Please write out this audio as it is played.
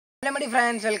Hello my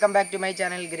friends, welcome back to my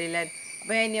channel Grillan.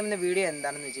 അപ്പോൾ ഞാൻ ഇന്ന് വീഡിയോ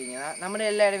എന്താണെന്ന് വെച്ച് കഴിഞ്ഞാൽ നമ്മുടെ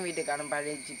എല്ലാവരും വീട്ടിൽ കാണും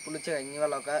പഴയ പുളിച്ച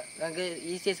കഞ്ഞിവെള്ളമൊക്കെ നമുക്ക്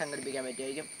ഈസിയായി സംഘടിപ്പിക്കാൻ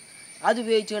പറ്റുമായിരിക്കും. അത്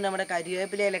ഉപയോഗിച്ചുകൊണ്ട് നമ്മുടെ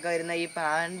കരിവേപ്പിലയിലൊക്കെ വരുന്ന ഈ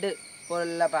പാണ്ട്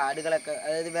പോലുള്ള പാടുകളൊക്കെ,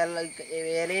 അതായത്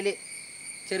ഇലയിൽ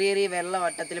ചെറിയ ചെറിയ വെള്ള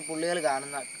വട്ടത്തിൽ പുള്ളികൾ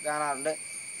കാണാറുണ്ട്.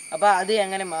 അപ്പോൾ അത്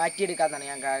എങ്ങനെ മാറ്റിയെടുക്കാമെന്നാണ്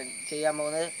ഞാൻ ചെയ്യാൻ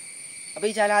പോകുന്നത്. അപ്പോൾ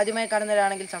ഈ ചാനൽ ആദ്യമായി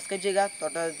കാണുന്നവരാണെങ്കിൽ സബ്സ്ക്രൈബ് ചെയ്യുക,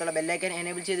 തൊട്ടടുത്തുള്ള ബെല്ലൈക്കൻ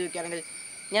എനേബിൾ ചെയ്ത് വയ്ക്കുകയാണെങ്കിൽ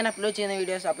ഞാൻ അപ്ലോഡ് ചെയ്യുന്ന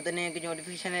വീഡിയോസ് അപ്പോൾ തന്നെ നിങ്ങൾക്ക്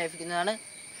നോട്ടിഫിക്കേഷൻ ലഭിക്കുന്നതാണ്.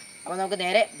 അപ്പോൾ നമുക്ക്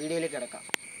നേരെ വീഡിയോയിലേക്ക് കിടക്കാം.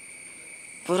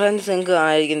 ഫ്രണ്ട്സ്, നിങ്ങൾക്ക്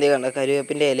ആയിരിക്കും കണ്ട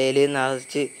കരിവേപ്പിൻ്റെ ഇലയിൽ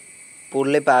നിറച്ച്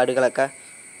പുള്ളിപ്പാടുകളൊക്കെ.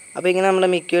 അപ്പോൾ ഇങ്ങനെ നമ്മുടെ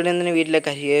മിക്കവരുടെയും വീട്ടിലെ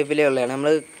കരിവേപ്പില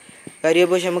ഉള്ളതാണ്.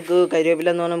 കരിവേപ്പ് പക്ഷേ നമുക്ക് കരിവേപ്പില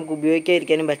എന്ന് പറഞ്ഞാൽ നമുക്ക്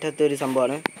ഉപയോഗിക്കാതിരിക്കാനും പറ്റാത്തൊരു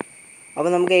സംഭവമാണ്.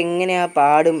 അപ്പോൾ നമുക്ക് എങ്ങനെ ആ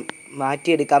പാടും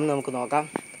മാറ്റിയെടുക്കാമെന്ന് നമുക്ക് നോക്കാം.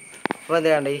 അപ്പോൾ അത്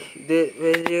കണ്ടേ, ഇത്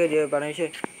വലിയ കരിവേപ്പാണ്, പക്ഷേ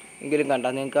എങ്കിലും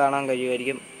കണ്ടാൽ നിങ്ങൾക്ക് കാണാൻ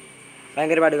കഴിയുമായിരിക്കും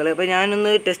ഭയങ്കര പാടുകൾ. അപ്പോൾ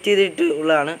ഞാനൊന്ന് ടെസ്റ്റ് ചെയ്തിട്ട്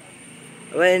ഉള്ളതാണ്.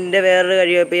 അപ്പോൾ എൻ്റെ വേറൊരു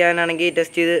കരിവേപ്പ് ഞാനാണെങ്കിൽ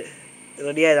ടെസ്റ്റ് ചെയ്ത്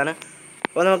റെഡിയായതാണ്.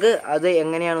 അപ്പോൾ നമുക്ക് അത്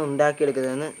എങ്ങനെയാണ്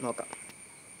ഉണ്ടാക്കിയെടുക്കുന്നതെന്ന് നോക്കാം.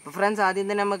 അപ്പോൾ ഫ്രണ്ട്സ്, ആദ്യം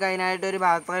തന്നെ നമുക്ക് അതിനായിട്ടൊരു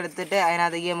പാത്രം എടുത്തിട്ട്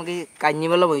അതിനകത്തേക്ക് നമുക്ക്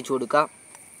കഞ്ഞിവെള്ളം ഒഴിച്ചു കൊടുക്കാം.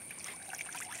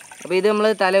 അപ്പോൾ ഇത് നമ്മൾ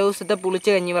തലേദിവസത്തെ പുളിച്ച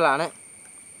കഞ്ഞിവെള്ളമാണ്.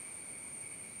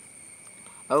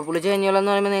 അപ്പോൾ പുളിച്ച കഞ്ഞിവെള്ളം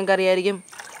എന്ന് പറയുമ്പോൾ നിങ്ങൾക്ക് അറിയാമായിരിക്കും,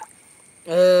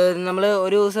 നമ്മൾ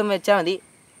ഒരു ദിവസം വെച്ചാൽ മതി.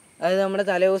 അതായത് നമ്മുടെ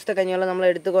തലേദിവസത്തെ കഞ്ഞിവെള്ളം നമ്മൾ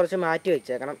എടുത്ത് കുറച്ച് മാറ്റി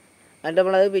വെച്ചേക്കണം. എന്നിട്ട്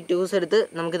നമ്മളത് പിറ്റേ ദിവസം എടുത്ത്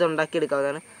നമുക്കിത്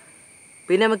ഉണ്ടാക്കിയെടുക്കാവുന്നതാണ്.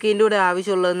 പിന്നെ നമുക്ക് ഇതിൻ്റെ കൂടെ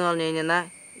ആവശ്യമുള്ളതെന്ന് പറഞ്ഞു കഴിഞ്ഞാൽ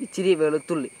ഇച്ചിരി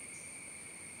വെളുത്തുള്ളി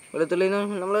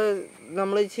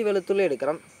നമ്മൾ ഇച്ചിരി വെളുത്തുള്ളി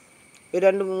എടുക്കണം. ഒരു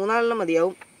 2-3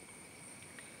 മതിയാവും.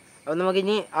 അപ്പോൾ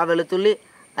നമുക്കിനി ആ വെളുത്തുള്ളി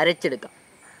അരച്ചെടുക്കാം.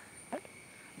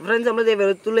 ഫ്രണ്ട്സ്, നമ്മളിത്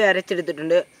വെളുത്തുള്ളി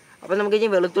അരച്ചെടുത്തിട്ടുണ്ട്. അപ്പോൾ നമുക്കിനി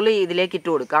വെളുത്തുള്ളി ഇതിലേക്ക് ഇട്ട്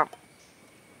കൊടുക്കാം.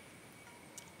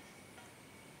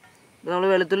 നമ്മൾ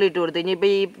വെളുത്തുള്ളി ഇട്ട് കൊടുത്തു കഴിഞ്ഞാൽ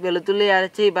ഇപ്പോൾ ഈ വെളുത്തുള്ളി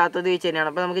അരച്ച് ഈ പാത്രത്തിൽ വെച്ച്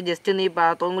തന്നെയാണ്. അപ്പോൾ നമുക്ക് ജസ്റ്റ് ഒന്ന് ഈ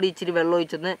പാത്രവും കൂടി ഇച്ചിരി വെള്ളം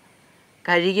ഒഴിച്ചൊന്ന്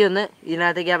കഴുകി ഒന്ന്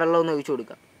ഇതിനകത്തേക്ക് ആ വെള്ളം ഒന്ന് ഒഴിച്ചു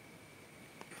കൊടുക്കാം.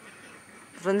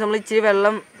 ഫ്രണ്ട്സ്, നമ്മൾ ഇച്ചിരി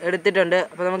വെള്ളം എടുത്തിട്ടുണ്ട്.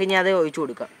 അപ്പോൾ നമുക്കിനി അത് ഒഴിച്ചു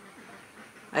കൊടുക്കാം.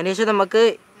 അതിനുശേഷം നമുക്ക്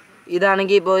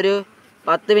ഇതാണെങ്കിൽ ഇപ്പോൾ ഒരു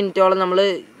 10 മിനിറ്റോളം നമ്മൾ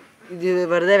ഇത്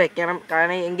വെറുതെ വെക്കണം.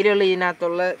 കാരണം എങ്കിലുള്ള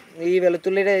ഇതിനകത്തുള്ള ഈ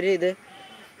വെളുത്തുള്ളിയുടെ ഒരു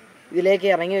ഇതിലേക്ക്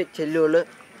ഇറങ്ങി ചെല്ലുള്ളൂ.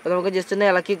 അപ്പോൾ നമുക്ക് ജസ്റ്റ് ഒന്ന്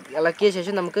ഇളക്കിയ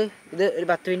ശേഷം നമുക്ക് ഇത് ഒരു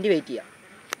 10 മിനിറ്റ് വെയിറ്റ് ചെയ്യാം.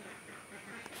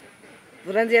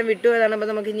 ഫ്രണ്ട്സ്, ഞാൻ വിട്ടുപോയതാണ്.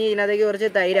 അപ്പോൾ നമുക്ക് ഇനി ഇതിനകത്തേക്ക്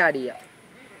കുറച്ച് തൈര് ആഡ് ചെയ്യാം.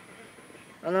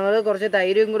 അത് നമ്മൾ കുറച്ച്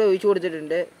തൈരും കൂടെ ഒഴിച്ചു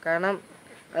കൊടുത്തിട്ടുണ്ട്. കാരണം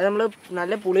അത് നമ്മൾ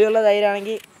നല്ല പുളിയുള്ള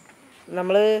തൈരാണെങ്കിൽ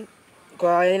നമ്മൾ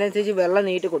അതിനനുസരിച്ച് വെള്ളം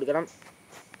നീട്ടി കൊടുക്കണം.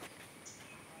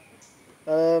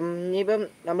 ഇനിയിപ്പം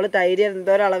നമ്മൾ തൈര്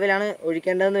എന്തോരം അളവിലാണ്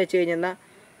ഒഴിക്കേണ്ടതെന്ന് വെച്ച് കഴിഞ്ഞാൽ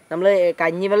നമ്മൾ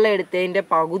കഞ്ഞിവെള്ളം എടുത്തതിൻ്റെ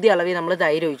പകുതി അളവിൽ നമ്മൾ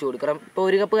തൈര് ഒഴിച്ചു കൊടുക്കണം. ഇപ്പോൾ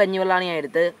 1 കപ്പ് കഞ്ഞിവെള്ളമാണ് ഞാൻ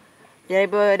എടുത്തത്.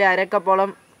 ഞാനിപ്പോൾ ഒരു 1/2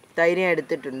 കപ്പോളം തൈര് ഞാൻ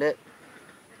എടുത്തിട്ടുണ്ട്.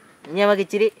 ഇനി നമുക്ക്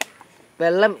ഇച്ചിരി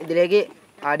വെള്ളം ഇതിലേക്ക്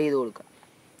ആഡ് ചെയ്ത് കൊടുക്കാം.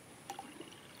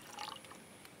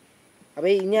 അപ്പോൾ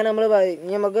ഇനി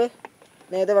നമുക്ക്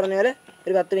നേരത്തെ പറഞ്ഞ പോലെ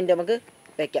ഒരു 10 മിനിറ്റ് നമുക്ക്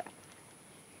വയ്ക്കാം.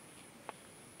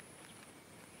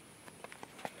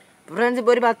 ഫ്രണ്ട്സ്,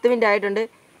 ഇപ്പോൾ ഒരു 10 മിനിറ്റ് ആയിട്ടുണ്ട്.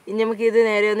 ഇനി നമുക്ക് ഇത്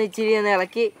നേരെ ഒന്ന് ഇച്ചിരി ഒന്ന്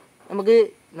ഇളക്കി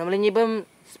നമ്മളിനിയിപ്പം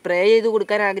സ്പ്രേ ചെയ്ത്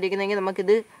കൊടുക്കാൻ ആഗ്രഹിക്കുന്നെങ്കിൽ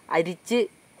നമുക്കിത് അരിച്ച്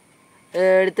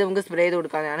എടുത്ത് നമുക്ക് സ്പ്രേ ചെയ്ത്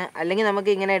കൊടുക്കാവുന്നതാണ്. അല്ലെങ്കിൽ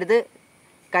നമുക്ക് ഇങ്ങനെ എടുത്ത്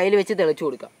കയ്യിൽ വെച്ച് തെളിച്ച്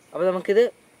കൊടുക്കാം. അപ്പോൾ നമുക്കിത്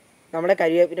നമ്മുടെ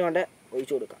കരിവേപ്പിന് കൊണ്ട്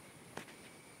ഒഴിച്ചു കൊടുക്കാം.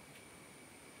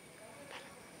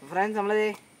 ഫ്രണ്ട്സ്, നമ്മൾ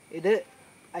ഇത്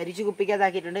അരിച്ച്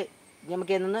കുപ്പിക്കകത്താക്കിയിട്ടുണ്ട്. ഇനി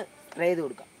നമുക്ക് ഇതൊന്ന് സ്പ്രേ ചെയ്ത്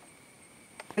കൊടുക്കാം.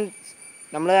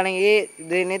 നമ്മളാണെങ്കിൽ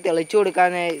ഇതിനെ തെളിച്ച്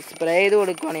കൊടുക്കാൻ സ്പ്രേ ചെയ്ത്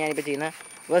കൊടുക്കുകയാണ് ഞാനിപ്പോൾ ചെയ്യുന്നത്.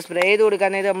 അപ്പോൾ സ്പ്രേ ചെയ്ത്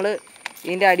കൊടുക്കാൻ നമ്മൾ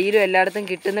ഇതിൻ്റെ അടിയിലും എല്ലായിടത്തും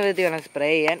കിട്ടുന്ന വിധത്തിൽ വേണം സ്പ്രേ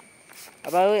ചെയ്യാൻ.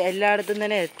 അപ്പോൾ അത് എല്ലായിടത്തും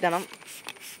തന്നെ എത്തണം,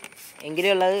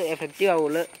 എങ്കിലേ ഉള്ളത് എഫക്റ്റീവ്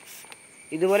ആവുള്ളൂ.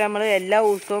 ഇതുപോലെ നമ്മൾ എല്ലാ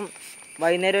ദിവസവും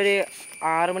വൈകുന്നേരം ഒരു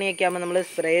 6 മണിയൊക്കെ ആകുമ്പോൾ നമ്മൾ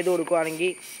സ്പ്രേ ചെയ്ത്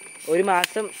കൊടുക്കുകയാണെങ്കിൽ 1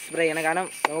 മാസം സ്പ്രേ ചെയ്യണം. കാരണം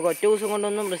നമുക്ക് ഒറ്റ ദിവസം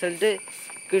കൊണ്ടൊന്നും റിസൾട്ട്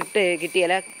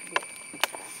കിട്ടിയില്ല.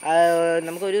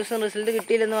 നമുക്ക് ഒരു ദിവസം റിസൾട്ട്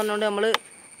കിട്ടിയില്ലെന്ന് പറഞ്ഞുകൊണ്ട് നമ്മൾ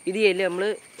ഇത് ചെയ്യില്ല. നമ്മൾ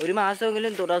 1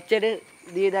 മാസമെങ്കിലും തുടർച്ചയായിട്ട്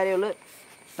ഇത് ചെയ്താലേ ഉള്ളൂ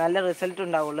നല്ല റിസൾട്ട്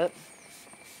ഉണ്ടാവുള്ളൂ.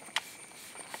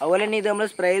 അതുപോലെ തന്നെ ഇത് നമ്മൾ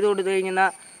സ്പ്രേ ചെയ്ത് കൊടുത്തു കഴിഞ്ഞാൽ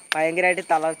ഭയങ്കരമായിട്ട്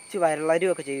തളച്ച്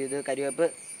വരളരുമൊക്കെ ചെയ്യും ഇത് കരിവേപ്പ്.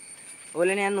 അതുപോലെ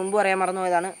തന്നെ ഞാൻ മുമ്പ് പറയാൻ മറന്നു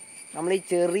പോയതാണ്, നമ്മൾ ഈ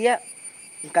ചെറിയ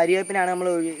കരിവേപ്പിനാണ് നമ്മൾ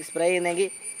സ്പ്രേ ചെയ്യുന്നതെങ്കിൽ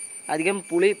അധികം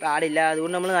പുളി പാടില്ല.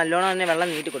 അതുകൊണ്ട് നമ്മൾ നല്ലോണം തന്നെ വെള്ളം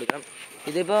നീട്ടി കൊടുക്കണം.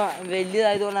 ഇതിപ്പോൾ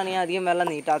വലിയതായതുകൊണ്ടാണ് ഞാൻ അധികം വെള്ളം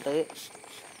നീട്ടാത്തത്.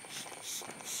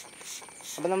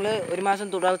 അപ്പോൾ നമ്മൾ 1 മാസം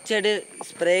തുടർച്ചയായിട്ട്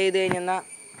സ്പ്രേ ചെയ്ത് കഴിഞ്ഞാൽ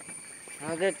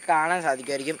നമുക്ക് കാണാൻ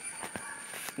സാധിക്കുമായിരിക്കും.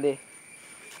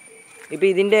 ഇപ്പോൾ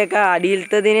ഇതിൻ്റെയൊക്കെ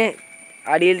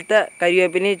അടിയിലത്തെ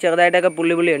കരിവേപ്പിന് ചെറുതായിട്ടൊക്കെ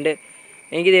പുള്ളിയുണ്ട്.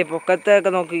 എനിക്കിത്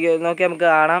പൊക്കത്തൊക്കെ നോക്കിയാൽ നമുക്ക്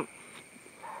കാണാം,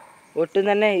 ഒട്ടും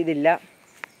തന്നെ ഇതില്ല.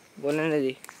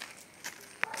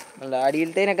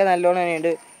 അടിയിലത്തേനൊക്കെ നല്ലോണം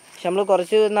ഉണ്ട്. പക്ഷെ നമ്മൾ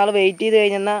കുറച്ച് നാൾ വെയിറ്റ് ചെയ്ത്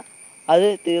കഴിഞ്ഞാൽ അത്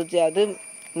തീർച്ചയായും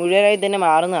മുഴുവനായി തന്നെ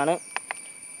മാറുന്നതാണ്.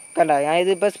 കണ്ടോ,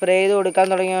 ഞാനിതിപ്പോൾ സ്പ്രേ ചെയ്ത് കൊടുക്കാൻ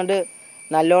തുടങ്ങിയതുകൊണ്ട്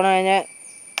നല്ലോണം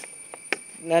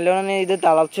നല്ലോണം ഇത്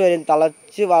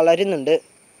തിളച്ച് വളരുന്നുണ്ട്.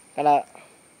 കണ്ടാ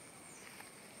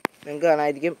നിങ്ങൾക്ക്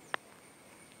കാണാമായിരിക്കും.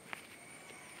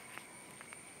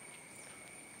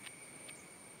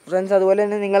 ഫ്രണ്ട്സ്, അതുപോലെ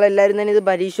തന്നെ നിങ്ങളെല്ലാവരും തന്നെ ഇത്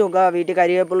പരീക്ഷിച്ച് നോക്കുക. വീട്ടിൽ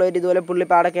കരിവേപ്പുള്ളവർ ഇതുപോലെ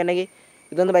പുള്ളിപ്പാടൊക്കെ ഉണ്ടെങ്കിൽ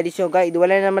ഇതൊന്ന് പരീക്ഷിച്ച് നോക്കുക.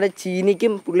 ഇതുപോലെ തന്നെ നമ്മുടെ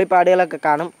ചീനിക്കും പുള്ളിപ്പാടുകളൊക്കെ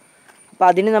കാണും. അപ്പോൾ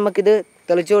അതിന് നമുക്കിത്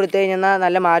തെളിച്ച് കൊടുത്തു കഴിഞ്ഞാൽ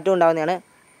നല്ല മാറ്റം ഉണ്ടാകുന്നതാണ്.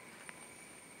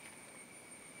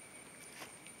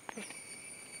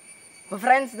 അപ്പോൾ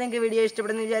ഫ്രണ്ട്സ്, നിങ്ങൾക്ക് വീഡിയോ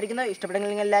ഇഷ്ടപ്പെടുമെന്ന് വിചാരിക്കുന്നു.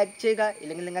 ഇഷ്ടപ്പെടുമെങ്കിൽ നിങ്ങൾ ലൈക്ക് ചെയ്യുക,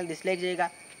 ഇല്ലെങ്കിൽ നിങ്ങൾ ഡിസ്ലൈക്ക് ചെയ്യുക.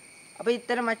 അപ്പോൾ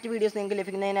ഇത്തരം മറ്റ് വീഡിയോസ് നിങ്ങൾക്ക്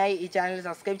ലഭിക്കുന്നതിനായി ഈ ചാനൽ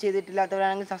സബ്സ്ക്രൈബ്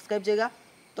ചെയ്തിട്ടില്ലാത്തവരാണെങ്കിൽ സബ്സ്ക്രൈബ് ചെയ്യുക.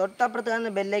 തൊട്ടപ്പുറത്ത് കാണുന്ന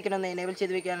ബെല്ലൈക്കൻ ഒന്ന് എനേബിൾ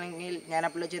ചെയ്ത് വയ്ക്കുകയാണെങ്കിൽ ഞാൻ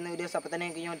അപ്ലോഡ് ചെയ്യുന്ന വീഡിയോസ് അപ്പോൾ തന്നെ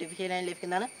നിങ്ങൾക്ക് നോട്ടിഫിക്കേഷനായി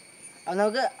ലഭിക്കുന്നതാണ്. അപ്പോൾ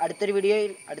നമുക്ക് അടുത്തൊരു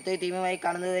വീഡിയോയിൽ അടുത്തൊരു ടീമുമായി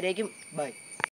കാണുന്നതുവരേക്കും ബൈ.